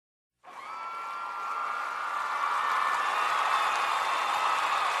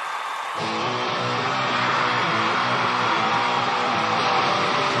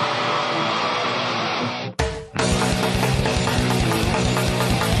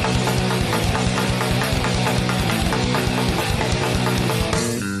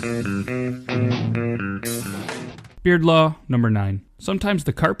Beard law number 9. Sometimes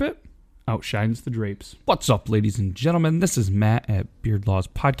the carpet outshines the drapes. What's up, ladies and gentlemen? This is Matt at Beard Laws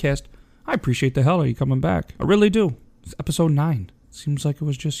Podcast. I appreciate the hell out of you coming back. I really do. It's episode 9. Seems like it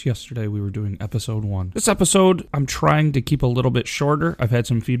was just yesterday we were doing episode 1. This episode, I'm trying to keep a little bit shorter. I've had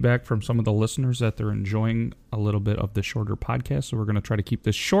some feedback from some of the listeners that they're enjoying a little bit of the shorter podcast, so we're going to try to keep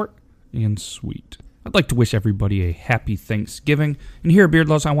this short and sweet. I'd like to wish everybody a happy Thanksgiving. And here at Beard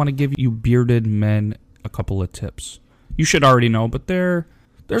Laws, I want to give you bearded men a couple of tips. You should already know, but there's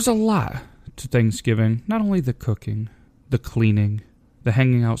a lot to Thanksgiving. Not only the cooking, the cleaning, the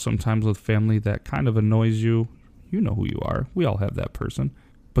hanging out sometimes with family that kind of annoys you. You know who you are. We all have that person.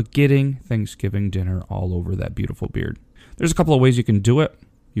 But getting Thanksgiving dinner all over that beautiful beard. There's a couple of ways you can do it.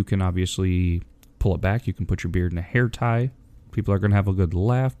 You can obviously pull it back. You can put your beard in a hair tie. People are going to have a good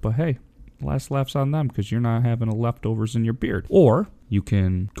laugh, but hey, last laugh's on them because you're not having a leftovers in your beard. Or you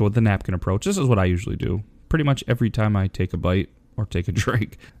can go with the napkin approach. This is what I usually do. Pretty much every time I take a bite or take a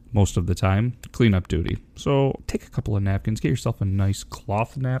drink, most of the time, cleanup duty. So take a couple of napkins, get yourself a nice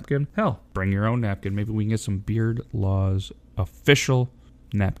cloth napkin. Hell, bring your own napkin. Maybe we can get some Beard Laws official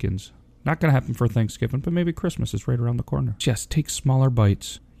napkins. Not going to happen for Thanksgiving, but maybe Christmas is right around the corner. Just take smaller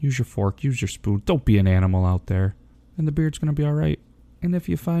bites. Use your fork, use your spoon. Don't be an animal out there. And the beard's going to be all right. And if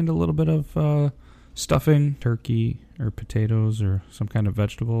you find a little bit of stuffing, turkey or potatoes or some kind of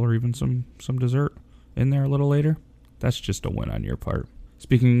vegetable or even some dessert in there a little later, that's just a win on your part.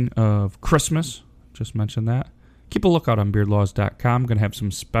 Speaking of Christmas, just mentioned that. Keep a lookout on beardlaws.com. I'm going to have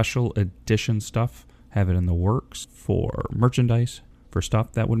some special edition stuff. Have it in the works for merchandise, for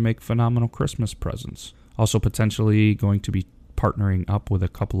stuff that would make phenomenal Christmas presents. Also potentially going to be partnering up with a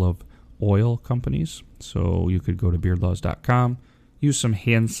couple of oil companies. So you could go to beardlaws.com, use some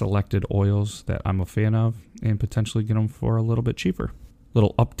hand-selected oils that I'm a fan of, and potentially get them for a little bit cheaper.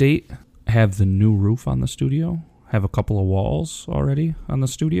 Little update. Have the new roof on the studio. Have a couple of walls already on the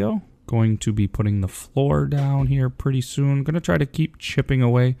studio. Going to be putting the floor down here pretty soon. Going to try to keep chipping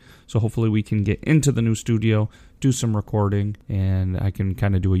away. So hopefully we can get into the new studio, do some recording, and I can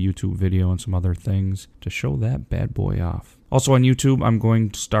kind of do a YouTube video and some other things to show that bad boy off. Also on YouTube, I'm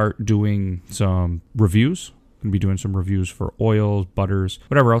going to start doing some reviews. I'm going to be doing some reviews for oils, butters,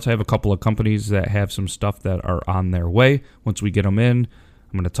 whatever else. I have a couple of companies that have some stuff that are on their way. Once we get them in,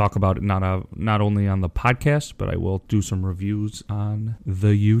 I'm going to talk about it not only on the podcast, but I will do some reviews on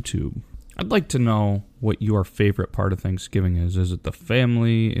the YouTube. I'd like to know what your favorite part of Thanksgiving is. Is it the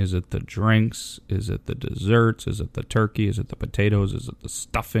family? Is it the drinks? Is it the desserts? Is it the turkey? Is it the potatoes? Is it the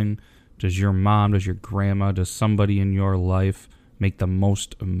stuffing? Does your mom, does your grandma, does somebody in your life make the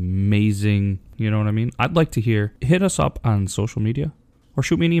most amazing, you know what I mean? I'd like to hear. Hit us up on social media or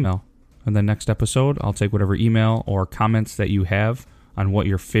shoot me an email. In the next episode, I'll take whatever email or comments that you have on what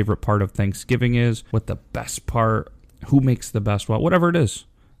your favorite part of Thanksgiving is, what the best part, who makes the best, whatever it is.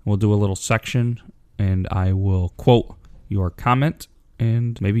 We'll do a little section, and I will quote your comment,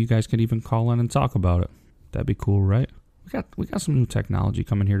 and maybe you guys could even call in and talk about it. That'd be cool, right? We got some new technology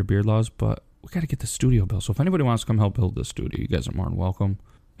coming here to Beard Laws, but we got to get the studio built. So if anybody wants to come help build this studio, you guys are more than welcome.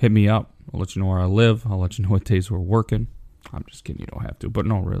 Hit me up. I'll let you know where I live. I'll let you know what days we're working. I'm just kidding. You don't have to. But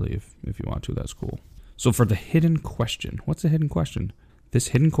no, really, if you want to, that's cool. So for the hidden question, what's the hidden question? This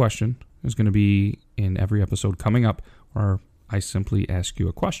hidden question is going to be in every episode coming up where I simply ask you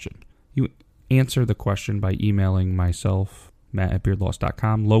a question. You answer the question by emailing myself,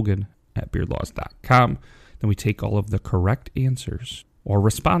 matt@beardlaws.com, logan@beardlaws.com. Then we take all of the correct answers or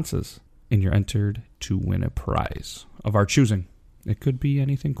responses, and you're entered to win a prize of our choosing. It could be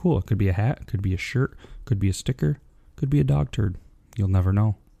anything cool. It could be a hat, it could be a shirt, could be a sticker, could be a dog turd. You'll never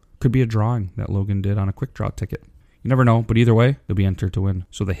know. Could be a drawing that Logan did on a quick draw ticket. You never know, but either way, you'll be entered to win.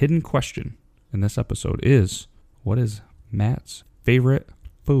 So the hidden question in this episode is, what is Matt's favorite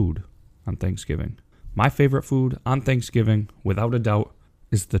food on Thanksgiving? My favorite food on Thanksgiving, without a doubt,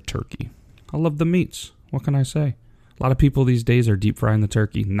 is the turkey. I love the meats. What can I say? A lot of people these days are deep frying the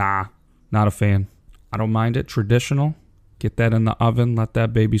turkey. Nah, not a fan. I don't mind it. Traditional. Get that in the oven. Let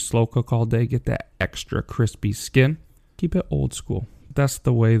that baby slow cook all day. Get that extra crispy skin. Keep it old school. That's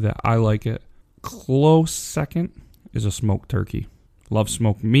the way that I like it. Close second is a smoked turkey. Love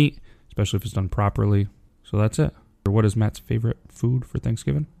smoked meat, especially if it's done properly. So that's it. What is Matt's favorite food for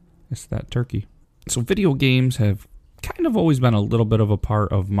Thanksgiving? It's that turkey. So video games have kind of always been a little bit of a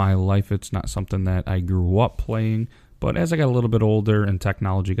part of my life. It's not something that I grew up playing, but as I got a little bit older and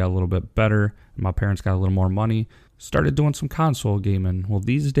technology got a little bit better, and my parents got a little more money, started doing some console gaming. Well,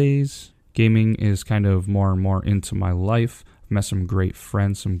 these days, gaming is kind of more and more into my life. I've met some great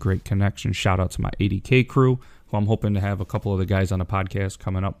friends, some great connections. Shout out to my 80K crew, who I'm hoping to have a couple of the guys on the podcast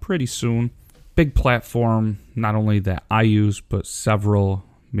coming up pretty soon. big platform, not only that I use, but several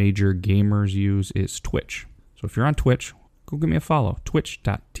major gamers use, is Twitch. So if you're on Twitch, go give me a follow.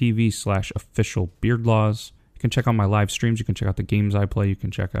 Twitch.tv/officialbeardlaws. You can check out my live streams. You can check out the games I play. You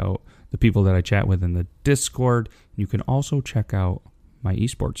can check out the people that I chat with in the Discord. You can also check out my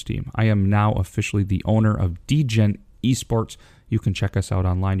esports team. I am now officially the owner of DGen Esports. You can check us out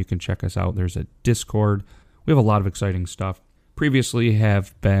online. You can check us out. There's a Discord. We have a lot of exciting stuff. Previously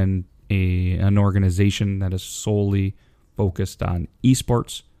have been an organization that is solely focused on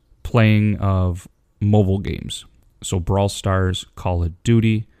esports, playing of mobile games. So Brawl Stars, Call of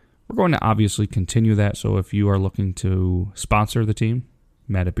Duty. We're going to obviously continue that. So if you are looking to sponsor the team,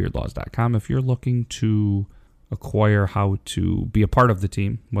 Matt at beardlaws.com. If you're looking to acquire how to be a part of the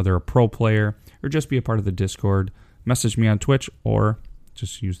team, whether a pro player or just be a part of the Discord, message me on Twitch or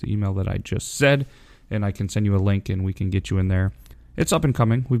just use the email that I just said, and I can send you a link and we can get you in there. It's up and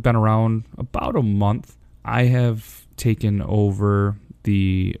coming. We've been around about a month. I have taken over.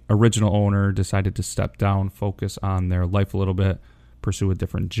 The original owner decided to step down, focus on their life a little bit, pursue a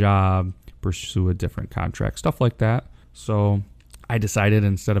different job, pursue a different contract, stuff like that. So I decided,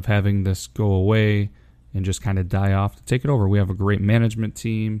 instead of having this go away and just kind of die off, to take it over. We have a great management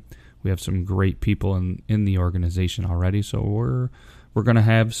team. We have some great people in the organization already. So we're going to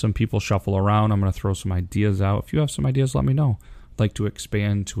have some people shuffle around. I'm going to throw some ideas out. If you have some ideas, let me know. I'd like to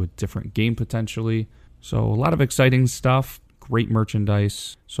expand to a different game potentially. So a lot of exciting stuff, great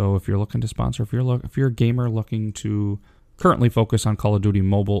merchandise. So if you're looking to sponsor, if you're a gamer looking to currently focus on Call of Duty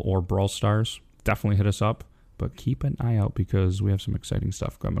Mobile or Brawl Stars, definitely hit us up. But keep an eye out because we have some exciting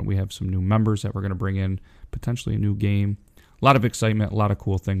stuff coming. We have some new members that we're going to bring in, potentially a new game. A lot of excitement, a lot of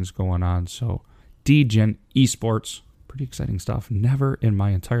cool things going on. So DGen Esports, pretty exciting stuff. Never in my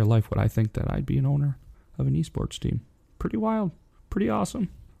entire life would I think that I'd be an owner of an esports team. Pretty wild, pretty awesome.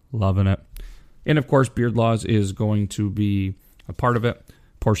 Loving it. And of course, Beardlaws is going to be a part of it.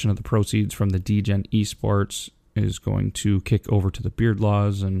 Portion of the proceeds from the DGen Esports is going to kick over to the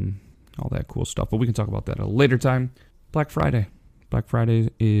Beardlaws and all that cool stuff. But we can talk about that at a later time. Black Friday. Black Friday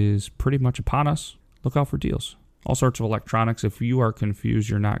is pretty much upon us. Look out for deals. All sorts of electronics. If you are confused,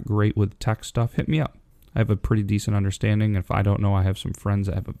 you're not great with tech stuff, hit me up. I have a pretty decent understanding. If I don't know, I have some friends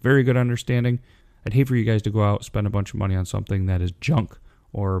that have a very good understanding. I'd hate for you guys to go out, spend a bunch of money on something that is junk,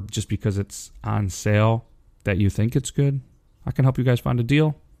 or just because it's on sale that you think it's good. I can help you guys find a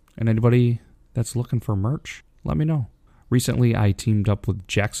deal. And anybody that's looking for merch, let me know. Recently, I teamed up with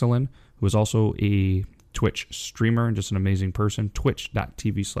Jaxelin, who is also a Twitch streamer and just an amazing person.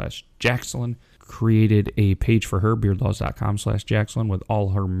 Twitch.tv/Jaxelin. Created a page for her, beardlaws.com/Jaxelin, with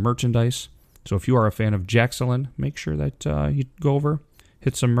all her merchandise. So if you are a fan of Jaxelin, make sure that you go over,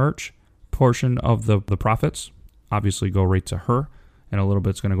 hit some merch. Portion of the profits obviously go right to her, and a little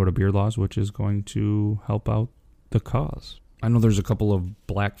bit's going to go to Beardlaws, which is going to help out the cause. I know there's a couple of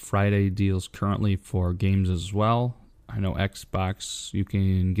Black Friday deals currently for games as well. I know Xbox, you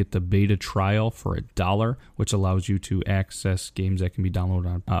can get the beta trial for $1, which allows you to access games that can be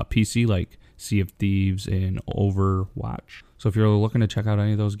downloaded on PC, like Sea of Thieves and Overwatch. So if you're looking to check out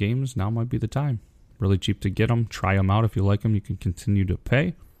any of those games, now might be the time. Really cheap to get them. Try them out. If you like them, you can continue to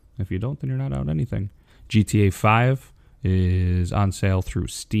pay. If you don't, then you're not out anything. GTA 5 is on sale through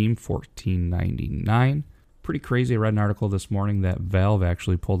Steam, $14.99. Pretty crazy. I read an article this morning that Valve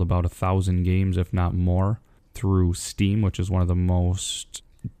actually pulled about 1,000 games, if not more, through Steam, which is one of the most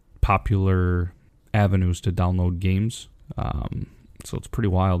popular avenues to download games. So it's pretty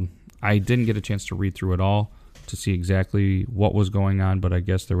wild. I didn't get a chance to read through it all to see exactly what was going on, but I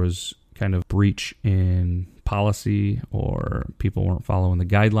guess there was kind of breach in policy or people weren't following the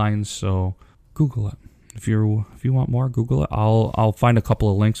guidelines. So Google it. If you want more, Google it. I'll find a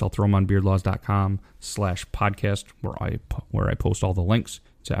couple of links. I'll throw them on beardlaws.com/podcast where I post all the links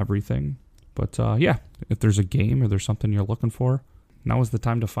to everything. But yeah, if there's a game or there's something you're looking for, now is the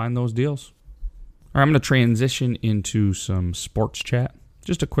time to find those deals. All right, I'm going to transition into some sports chat.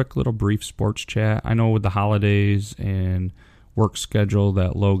 Just a quick little brief sports chat. I know with the holidays and work schedule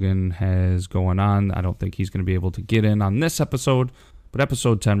that Logan has going on, I don't think he's going to be able to get in on this episode. But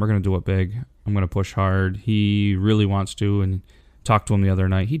episode 10, we're going to do it big. I'm going to push hard. He really wants to, and talked to him the other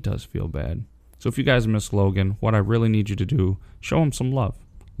night. He does feel bad. So if you guys miss Logan, what I really need you to do, show him some love.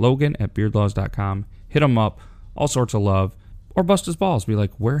 Logan at beardlaws.com. Hit him up. All sorts of love. Or bust his balls. Be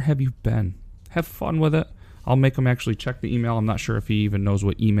like, where have you been? Have fun with it. I'll make him actually check the email. I'm not sure if he even knows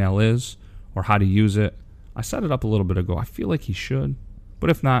what email is or how to use it. I set it up a little bit ago. I feel like he should.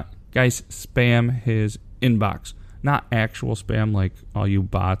 But if not, guys, spam his inbox. Not actual spam like all you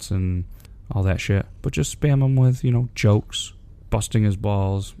bots and all that shit. But just spam him with, jokes, busting his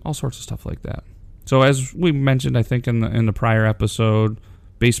balls, all sorts of stuff like that. So as we mentioned, I think in the prior episode,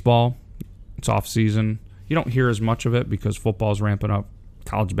 baseball, it's off season. You don't hear as much of it because football's ramping up,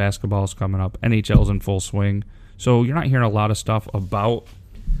 college basketball's coming up, NHL's in full swing. So you're not hearing a lot of stuff about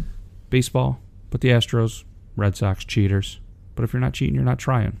baseball, but the Astros, Red Sox, cheaters. But if you're not cheating, you're not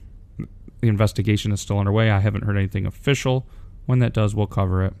trying. The investigation is still underway. I haven't heard anything official. When that does, we'll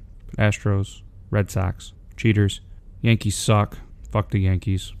cover it. Astros, Red Sox, cheaters. Yankees suck. Fuck the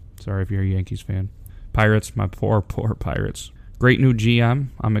Yankees. Sorry if you're a Yankees fan. Pirates, my poor Pirates. Great new GM.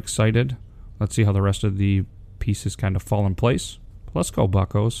 I'm excited. Let's see how the rest of the pieces kind of fall in place. Let's go,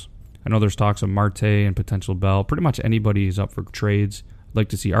 Buccos. I know there's talks of Marte and potential Bell. Pretty much anybody is up for trades. I'd like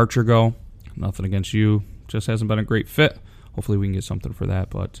to see Archer go. Nothing against you. Just hasn't been a great fit. Hopefully we can get something for that.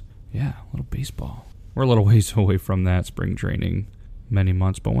 But, yeah, a little baseball. We're a little ways away from that spring training, many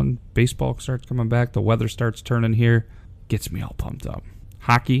months. But when baseball starts coming back, the weather starts turning here, gets me all pumped up.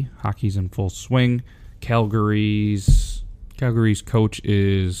 Hockey's in full swing. Calgary's coach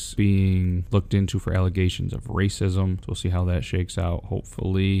is being looked into for allegations of racism. So we'll see how that shakes out.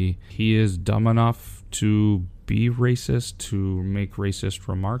 Hopefully he is dumb enough to be racist, to make racist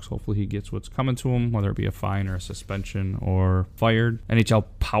remarks. Hopefully he gets what's coming to him, whether it be a fine or a suspension or fired. NHL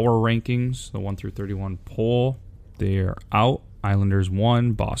power rankings, the 1 through 31 poll, they're out. Islanders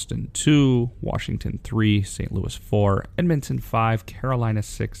 1, Boston 2, Washington 3, St. Louis 4, Edmonton 5, Carolina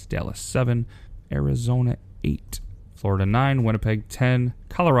 6, Dallas 7, Arizona 8, Florida 9, Winnipeg 10,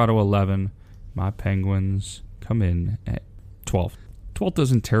 Colorado 11. My Penguins come in at 12. 12th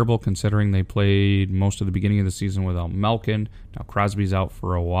isn't terrible considering they played most of the beginning of the season without Malkin. Now Crosby's out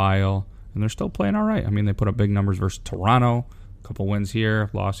for a while, and they're still playing all right. I mean, they put up big numbers versus Toronto. A couple wins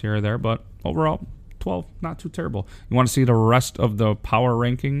here, loss here or there, but overall, 12, not too terrible. You want to see the rest of the power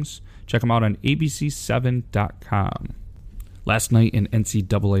rankings? Check them out on abc7.com. Last night in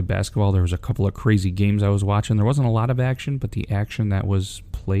NCAA basketball, there was a couple of crazy games I was watching. There wasn't a lot of action, but the action that was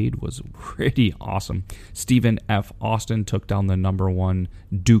played was pretty awesome. Stephen F. Austin took down the number 1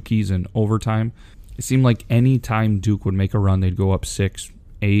 Dukies in overtime. It seemed like any time Duke would make a run, they'd go up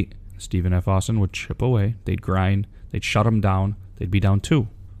 6-8. Stephen F. Austin would chip away. They'd grind. They'd shut them down. They'd be down 2.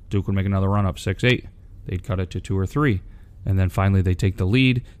 Duke would make another run up 6-8. They'd cut it to 2 or 3. And then finally they take the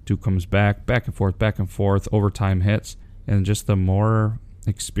lead. Duke comes back and forth. Overtime hits. And just the more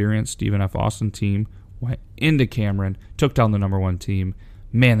experienced Stephen F. Austin team went into Cameron, took down the number 1 team.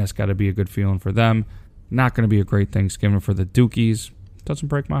 Man, that's got to be a good feeling for them. Not going to be a great Thanksgiving for the Dukies. Doesn't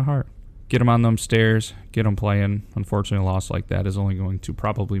break my heart. Get them on them stairs. Get them playing. Unfortunately, a loss like that is only going to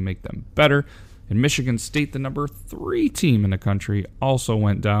probably make them better. And Michigan State, the number 3 team in the country, also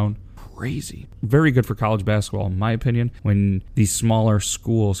went down. Crazy. Very good for college basketball, in my opinion, when these smaller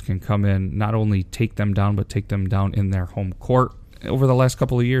schools can come in, not only take them down, but take them down in their home court. Over the last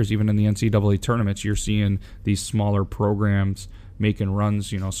couple of years, even in the NCAA tournaments, you're seeing these smaller programs making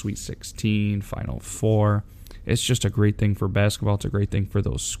runs, Sweet 16, Final Four. It's just a great thing for basketball. It's a great thing for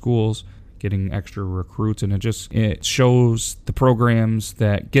those schools, getting extra recruits, and it shows the programs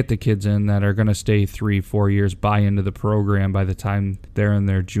that get the kids in that are going to stay 3-4 years, buy into the program by the time they're in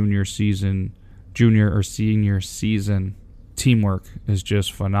their junior or senior season. Teamwork is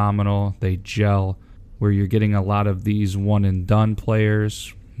just phenomenal. They gel, where you're getting a lot of these one and done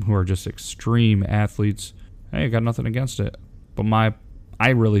players who are just extreme athletes. Hey, I got nothing against it, but I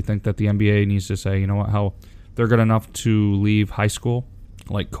really think that the NBA needs to say, you know what, how they're good enough to leave high school,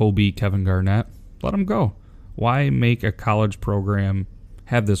 like Kobe, Kevin Garnett, let them go. Why make a college program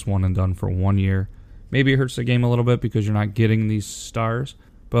have this one and done for 1 year? Maybe it hurts the game a little bit because you're not getting these stars,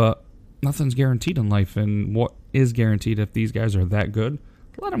 but nothing's guaranteed in life. And what is guaranteed, if these guys are that good,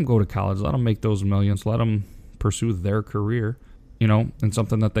 let them go to college. Let them make those millions. Let them pursue their career, in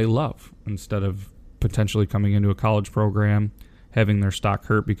something that they love, instead of potentially coming into a college program, having their stock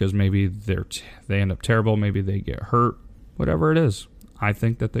hurt because maybe they end up terrible, maybe they get hurt, whatever it is. I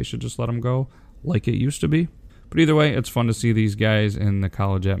think that they should just let them go like it used to be. But either way, it's fun to see these guys in the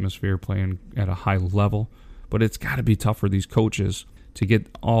college atmosphere playing at a high level. But it's got to be tough for these coaches to get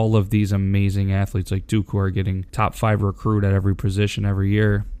all of these amazing athletes like Duke, who are getting top 5 recruit at every position every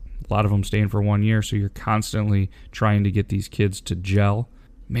year. A lot of them staying for 1 year, so you're constantly trying to get these kids to gel.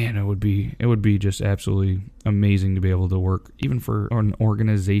 Man, it would be just absolutely amazing to be able to work, even for an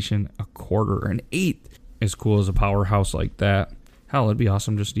organization, a quarter, an eighth, as cool as a powerhouse like that. Hell, it'd be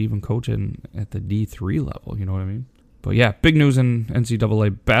awesome just to even coach at the D3 level, you know what I mean? But yeah, big news in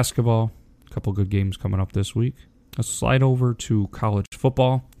NCAA basketball. A couple good games coming up this week. Let's slide over to college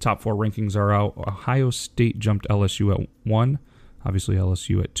football. Top 4 rankings are out. Ohio State jumped LSU at 1. Obviously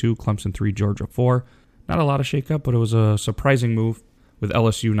LSU at 2. Clemson 3, Georgia 4. Not a lot of shakeup, but it was a surprising move. with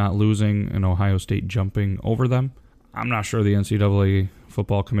LSU not losing and Ohio State jumping over them. I'm not sure the NCAA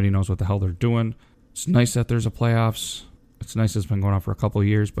football committee knows what the hell they're doing. It's nice that there's a playoffs. It's nice it's been going on for a couple of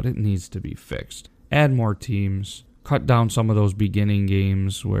years, but it needs to be fixed. Add more teams. Cut down some of those beginning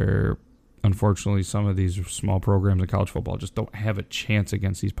games where, unfortunately, some of these small programs in college football just don't have a chance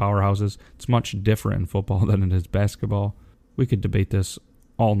against these powerhouses. It's much different in football than it is basketball. We could debate this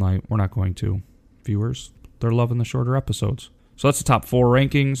all night. We're not going to. Viewers, they're loving the shorter episodes. So that's the top 4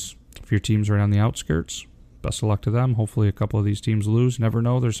 rankings. If your team's right on the outskirts, best of luck to them. Hopefully a couple of these teams lose. Never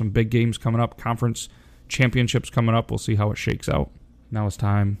know. There's some big games coming up. Conference championships coming up. We'll see how it shakes out. Now it's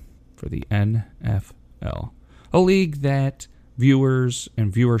time for the NFL. A league that viewers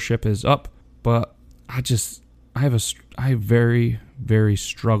and viewership is up, but I very, very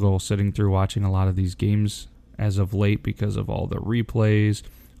struggle sitting through watching a lot of these games as of late because of all the replays,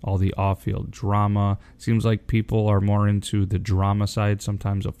 all the off-field drama. Seems like people are more into the drama side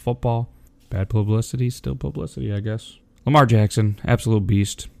sometimes of football. Bad publicity, still publicity, I guess. Lamar Jackson, absolute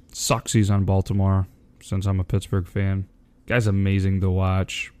beast. Sucks he's on Baltimore since I'm a Pittsburgh fan. Guy's amazing to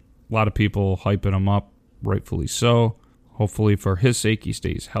watch. A lot of people hyping him up, rightfully so. Hopefully for his sake he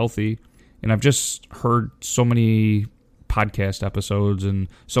stays healthy. And I've just heard so many podcast episodes and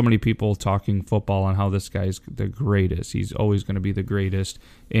so many people talking football on how this guy's the greatest. He's always going to be the greatest.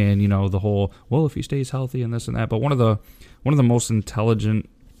 And, you know, the whole, well, if he stays healthy and this and that. But one of the most intelligent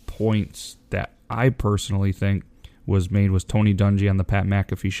points that I personally think was made was Tony Dungy on the Pat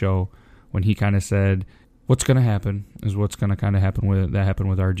McAfee show when he kind of said, what's going to happen is what's going to kind of happen with that happened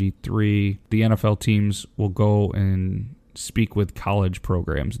with RG3. The NFL teams will go and speak with college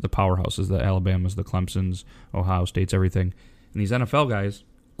programs, the powerhouses, the Alabamas, the Clemsons, Ohio States, everything. And these NFL guys,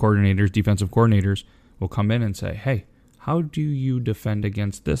 coordinators, defensive coordinators, will come in and say, hey, how do you defend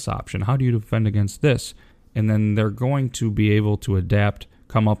against this option? How do you defend against this? And then they're going to be able to adapt,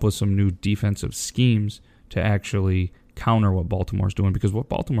 come up with some new defensive schemes to actually counter what Baltimore's doing. Because what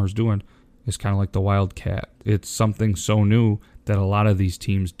Baltimore's doing is kind of like the Wildcat. It's something so new that a lot of these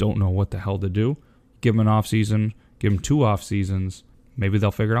teams don't know what the hell to do. Give them an offseason, give them 2 off seasons. Maybe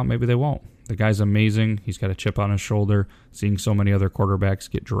they'll figure it out, maybe they won't. The guy's amazing. He's got a chip on his shoulder, seeing so many other quarterbacks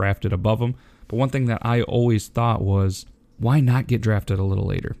get drafted above him. But one thing that I always thought was, why not get drafted a little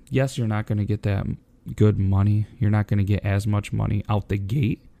later? Yes, you're not going to get that good money. You're not going to get as much money out the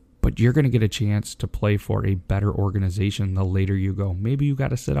gate, but you're going to get a chance to play for a better organization the later you go. Maybe you got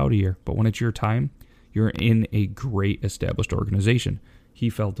to sit out a year, but when it's your time, you're in a great established organization. He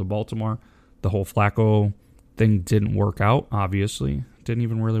fell to Baltimore. The whole Flacco thing didn't work out, obviously. Didn't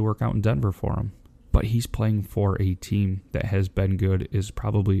even really work out in Denver for him. But he's playing for a team that has been good, is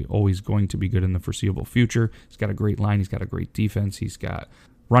probably always going to be good in the foreseeable future. He's got a great line. He's got a great defense. He's got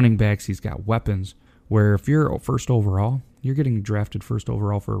running backs. He's got weapons. Where if you're first overall, you're getting drafted first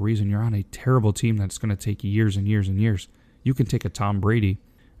overall for a reason. You're on a terrible team that's going to take years and years and years. You can take a Tom Brady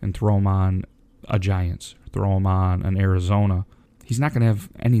and throw him on a Giants, throw him on an Arizona. He's not going to have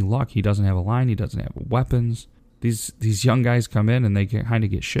any luck. He doesn't have a line. He doesn't have weapons. These young guys come in and they kind of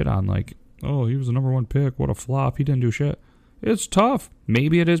get shit on like, oh, he was the number 1 pick. What a flop. He didn't do shit. It's tough.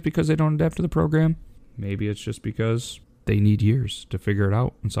 Maybe it is because they don't adapt to the program. Maybe it's just because they need years to figure it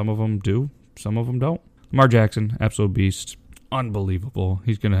out. And some of them do. Some of them don't. Lamar Jackson, absolute beast. Unbelievable.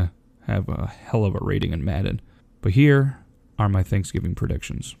 He's going to have a hell of a rating in Madden. But here are my Thanksgiving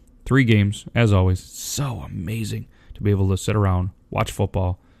predictions. 3 games, as always. So amazing to be able to sit around, watch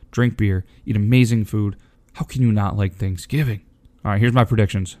football, drink beer, eat amazing food. How can you not like Thanksgiving? All right, here's my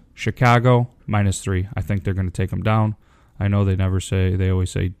predictions. Chicago, -3. I think they're going to take them down. I know they always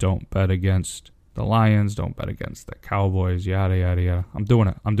say don't bet against the Lions, don't bet against the Cowboys, yada, yada, yada. I'm doing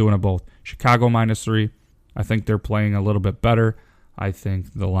it both. Chicago -3. I think they're playing a little bit better. I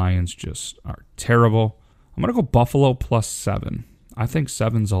think the Lions just are terrible. I'm going to go Buffalo +7. I think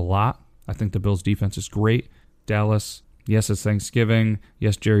 7's a lot. I think the Bills' defense is great. Dallas, yes, it's Thanksgiving.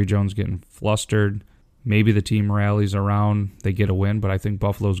 Yes, Jerry Jones getting flustered. Maybe the team rallies around. They get a win, but I think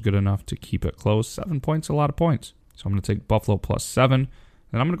Buffalo's good enough to keep it close. 7 points, a lot of points. So I'm going to take Buffalo +7.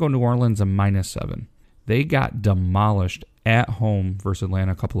 And I'm going to go New Orleans a -7. They got demolished at home versus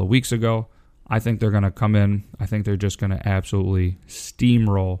Atlanta a couple of weeks ago. I think they're going to come in. I think they're just going to absolutely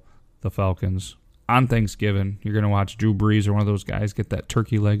steamroll the Falcons. On Thanksgiving, you're going to watch Drew Brees or one of those guys get that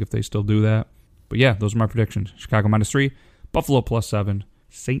turkey leg if they still do that. But yeah, those are my predictions. Chicago -3, Buffalo +7,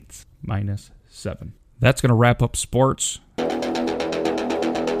 Saints -7. That's going to wrap up sports.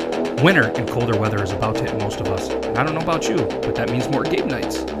 Winter and colder weather is about to hit most of us. And I don't know about you, but that means more game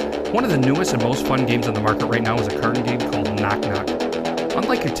nights. One of the newest and most fun games on the market right now is a card game called Knock Knock.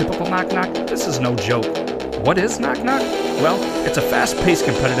 Unlike your typical knock-knock, this is no joke. What is knock-knock? Well, it's a fast-paced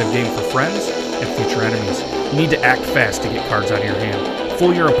competitive game for friends and future enemies. You need to act fast to get cards out of your hand,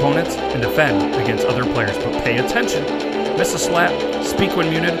 fool your opponents, and defend against other players. But pay attention. Miss a slap, speak when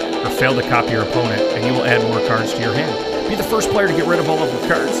muted, or fail to copy your opponent, and you will add more cards to your hand. Be the first player to get rid of all of your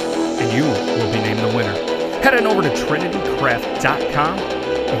cards, and you will be named the winner. Head on over to trinitycraft.com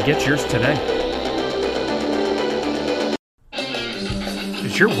and get yours today.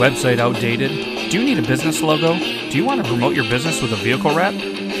 Is your website outdated? Do you need a business logo? Do you want to promote your business with a vehicle wrap?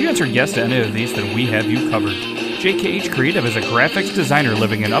 If you answered yes to any of these, then we have you covered. JKH Creative is a graphics designer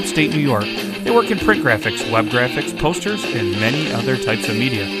living in upstate New York. They work in print graphics, web graphics, posters, and many other types of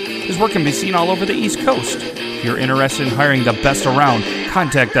media. His work can be seen all over the East Coast. If you're interested in hiring the best around,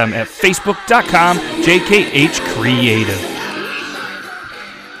 contact them at facebook.com JKH Creative.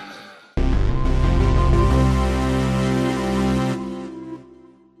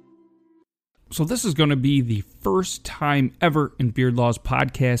 So this is going to be the first time ever in Beard Laws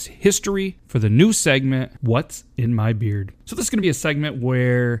podcast history for the new segment, What's in My Beard? So this is going to be a segment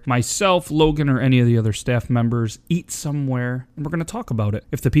where myself, Logan, or any of the other staff members eat somewhere, and we're going to talk about it.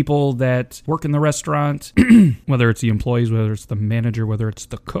 If the people that work in the restaurant, whether it's the employees, whether it's the manager, whether it's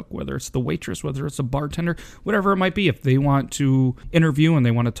the cook, whether it's the waitress, whether it's the bartender, whatever it might be, if they want to interview and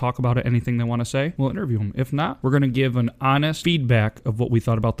they want to talk about it, anything they want to say, we'll interview them. If not, we're going to give an honest feedback of what we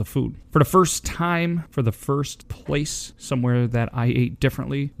thought about the food. For the first time, for the first place somewhere that I ate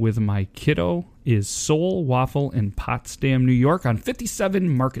differently with my kiddo is Soul Waffle in Potsdam, New York on 57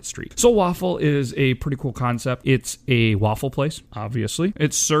 Market Street. Soul Waffle is a pretty cool concept. It's a waffle place, obviously.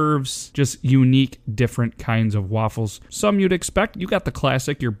 It serves just unique, different kinds of waffles. Some you'd expect. You got the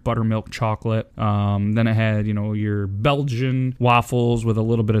classic, your buttermilk chocolate. Then it had, your Belgian waffles with a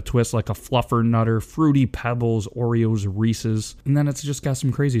little bit of twist, like a Fluffer Nutter, Fruity Pebbles, Oreos, Reese's. And then it's just got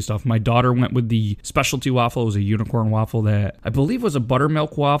some crazy stuff. My daughter went with the specialty waffle. It was a unicorn waffle that I believe was a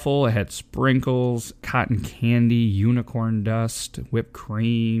buttermilk waffle. It had sprinkles, cotton candy, unicorn dust, whipped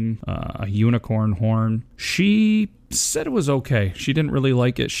cream, a unicorn horn. She said it was okay. She didn't really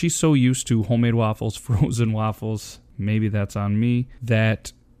like it. She's so used to homemade waffles, frozen waffles, maybe that's on me,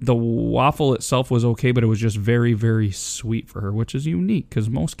 that the waffle itself was okay, but it was just very, very sweet for her, which is unique because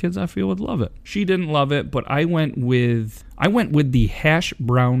most kids, I feel, would love it. She didn't love it, but I went with the hash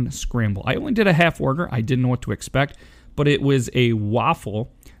brown scramble. I only did a half order. I didn't know what to expect, but it was a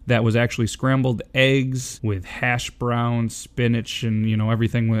waffle that was actually scrambled eggs with hash brown, spinach, and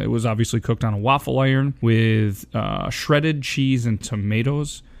everything. It was obviously cooked on a waffle iron with shredded cheese and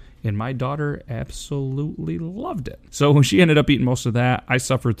tomatoes. And my daughter absolutely loved it. So she ended up eating most of that. I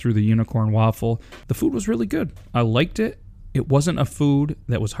suffered through the unicorn waffle. The food was really good. I liked it. It wasn't a food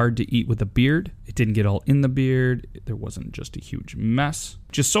that was hard to eat with a beard. It didn't get all in the beard. There wasn't just a huge mess.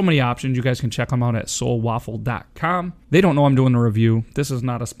 Just so many options. You guys can check them out at soulwaffle.com. They don't know I'm doing the review. This is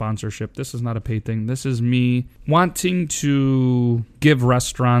not a sponsorship. This is not a paid thing. This is me wanting to give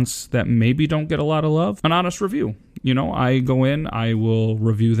restaurants that maybe don't get a lot of love an honest review. I go in, I will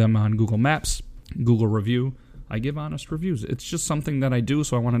review them on Google Maps, Google Review. I give honest reviews. It's just something that I do,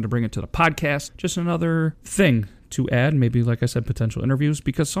 so I wanted to bring it to the podcast. Just another thing to add, maybe, like I said, potential interviews,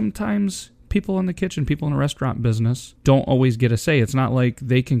 because sometimes people in the kitchen, people in the restaurant business don't always get a say. It's not like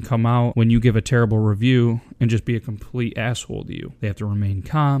they can come out when you give a terrible review and just be a complete asshole to you. They have to remain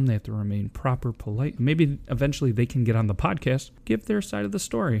calm. They have to remain proper, polite. Maybe eventually they can get on the podcast, give their side of the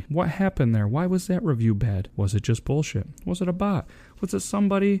story. What happened there? Why was that review bad? Was it just bullshit? Was it a bot? Was it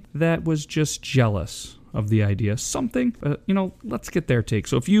somebody that was just jealous of the idea? Something, let's get their take.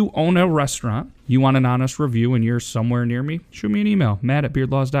 So if you own a restaurant, you want an honest review, and you're somewhere near me, shoot me an email,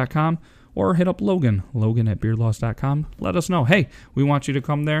 matt@beardlaws.com, or hit up Logan at beardlaws.com. Let us know, hey, we want you to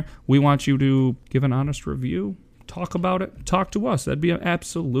come there. We want you to give an honest review. Talk about it. Talk to us. That'd be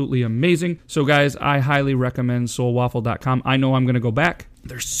absolutely amazing. So, guys, I highly recommend soulwaffle.com. I know I'm going to go back.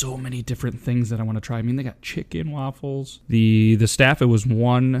 There's so many different things that I want to try. I mean, they got chicken waffles. The staff, it was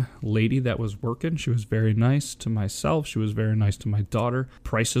one lady that was working. She was very nice to myself. She was very nice to my daughter.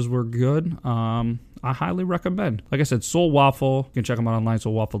 Prices were good. I highly recommend. Like I said, Soul Waffle. You can check them out online,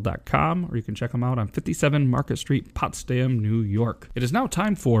 soulwaffle.com, or you can check them out on 57 Market Street, Potsdam, New York. It is now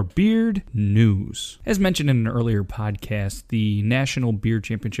time for Beard News. As mentioned in an earlier podcast, the National Beard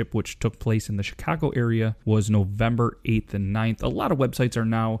Championship, which took place in the Chicago area, was November 8th and 9th. A lot of websites are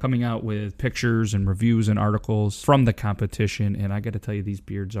now coming out with pictures and reviews and articles from the competition, and I got to tell you, these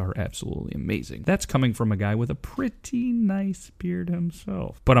beards are absolutely amazing. That's coming from a guy with a pretty nice beard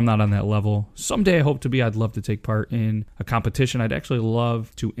himself. But I'm not on that level. Someday I hope hope to be. I'd love to take part in a competition. I'd actually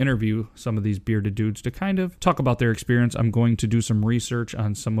love to interview some of these bearded dudes to kind of talk about their experience. I'm going to do some research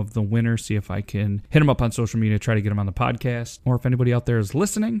on some of the winners, see if I can hit them up on social media, try to get them on the podcast. Or if anybody out there is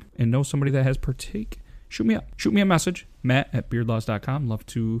listening and knows somebody that has partake, shoot me up. Shoot me a message, matt@beardlaws.com. Love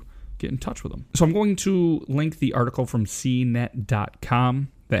to get in touch with them. So I'm going to link the article from cnet.com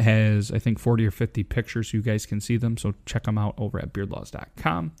that has, I think, 40 or 50 pictures so you guys can see them. So check them out over at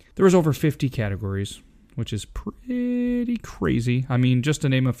beardlaws.com. There was over 50 categories, which is pretty crazy. I mean, just to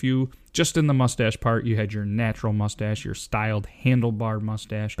name a few, just in the mustache part, you had your natural mustache, your styled handlebar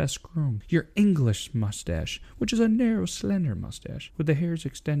mustache, best groom, your English mustache, which is a narrow, slender mustache with the hairs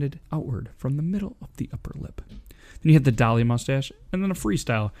extended outward from the middle of the upper lip. Then you had the dolly mustache, and then a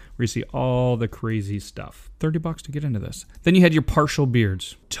freestyle where you see all the crazy stuff. $30 to get into this. Then you had your partial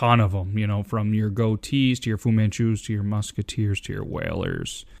beards. Ton of them, from your goatees to your Fu Manchus to your musketeers to your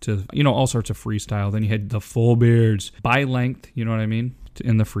whalers to, all sorts of freestyle. Then you had the full beards by length, you know what I mean?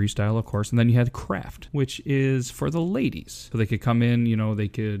 In the freestyle, of course. And then you had craft, which is for the ladies. So they could come in, they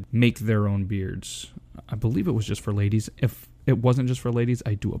could make their own beards. I believe it was just for ladies. If it wasn't just for ladies,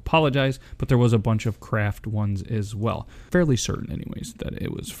 I do apologize, but there was a bunch of craft ones as well. Fairly certain, anyways, that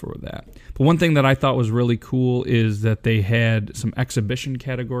it was for that. But one thing that I thought was really cool is that they had some exhibition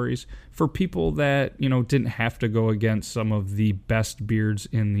categories for people that, didn't have to go against some of the best beards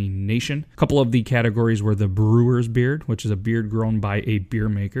in the nation. A couple of the categories were the brewer's beard, which is a beard grown by a beer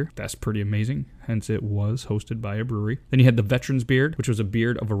maker. That's pretty amazing. Hence, it was hosted by a brewery. Then you had the veteran's beard, which was a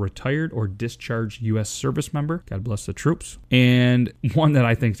beard of a retired or discharged U.S. service member. God bless the troops. And one that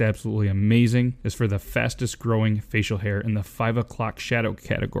I think is absolutely amazing is for the fastest growing facial hair in the 5 o'clock shadow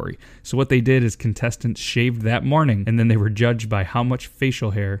category. So what they did is contestants shaved that morning, and then they were judged by how much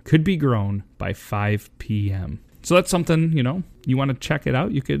facial hair could be grown by 5 p.m. So that's something, you want to check it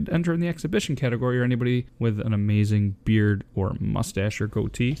out. You could enter in the exhibition category, or anybody with an amazing beard or mustache or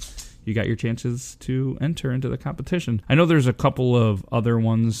goatee. You got your chances to enter into the competition. I know there's a couple of other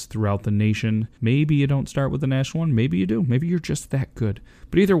ones throughout the nation. Maybe you don't start with the national one. Maybe you do. Maybe you're just that good.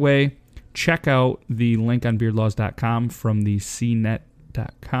 But either way, check out the link on beardlaws.com from the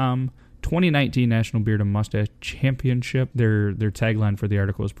cnet.com 2019 National Beard and Mustache Championship. Their tagline for the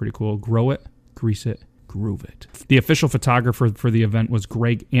article is pretty cool. Grow it, grease it, groove it. The official photographer for the event was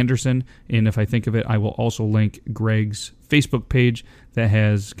Greg Anderson, and if I think of it, I will also link Greg's Facebook page that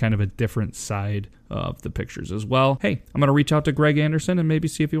has kind of a different side of the pictures as well. Hey, I'm going to reach out to Greg Anderson and maybe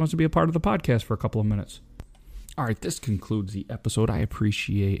see if he wants to be a part of the podcast for a couple of minutes. All right, this concludes the episode. I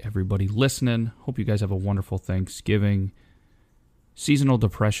appreciate everybody listening. Hope you guys have a wonderful Thanksgiving. Seasonal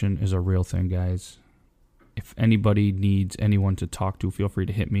depression is a real thing, guys. If anybody needs anyone to talk to, feel free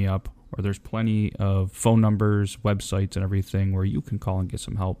to hit me up. Or there's plenty of phone numbers, websites, and everything where you can call and get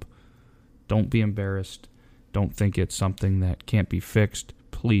some help. Don't be embarrassed. Don't think it's something that can't be fixed.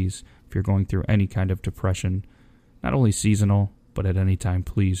 Please, if you're going through any kind of depression, not only seasonal, but at any time,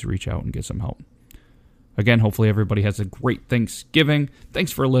 please reach out and get some help. Again, hopefully everybody has a great Thanksgiving.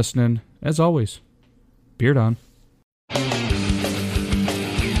 Thanks for listening. As always, beard on.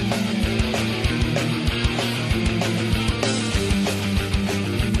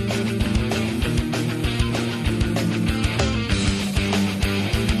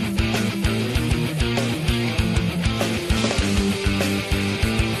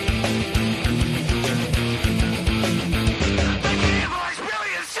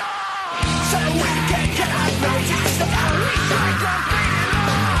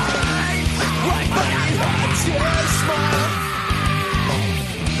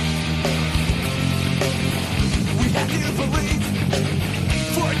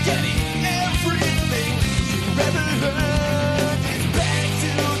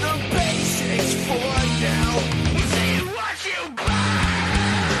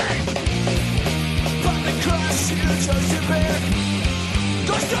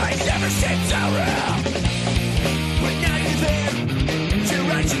 Those stories never seem so real.